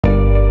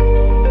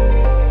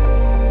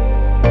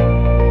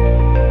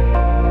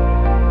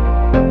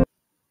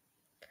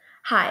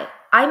Hi,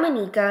 I'm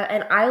Anika,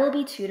 and I will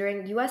be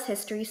tutoring U.S.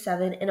 History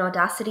 7 in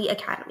Audacity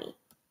Academy.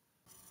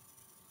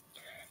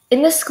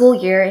 In the school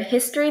year,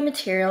 history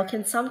material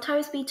can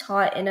sometimes be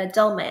taught in a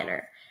dull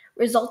manner,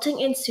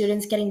 resulting in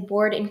students getting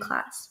bored in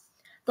class.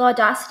 The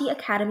Audacity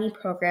Academy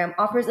program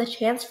offers a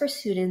chance for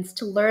students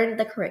to learn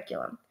the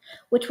curriculum,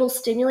 which will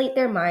stimulate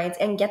their minds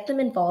and get them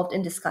involved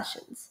in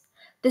discussions.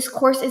 This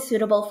course is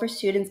suitable for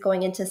students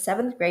going into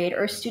 7th grade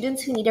or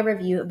students who need a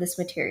review of this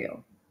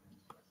material.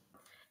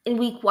 In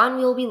week 1,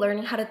 we will be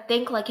learning how to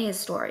think like a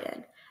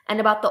historian and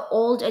about the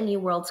old and new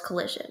world's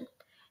collision.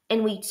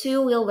 In week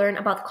 2, we'll learn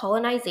about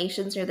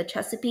colonizations near the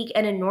Chesapeake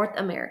and in North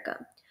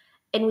America.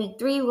 In week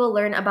 3, we'll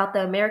learn about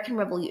the American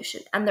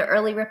Revolution and the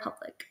early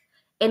republic.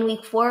 In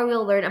week 4,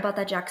 we'll learn about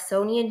the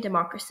Jacksonian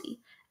democracy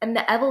and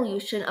the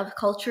evolution of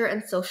culture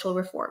and social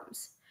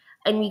reforms.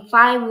 In week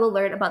 5, we will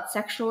learn about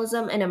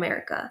sectionalism in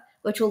America,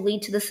 which will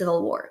lead to the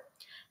Civil War.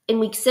 In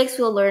week 6,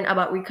 we'll learn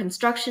about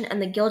Reconstruction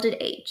and the Gilded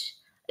Age.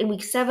 In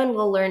week 7,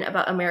 we'll learn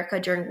about America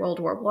during World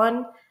War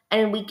I.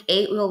 And in week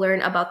 8, we'll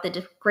learn about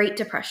the Great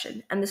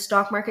Depression and the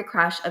stock market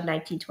crash of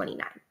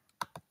 1929.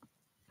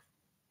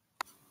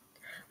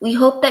 We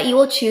hope that you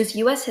will choose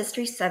U.S.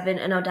 History 7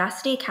 and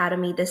Audacity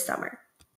Academy this summer.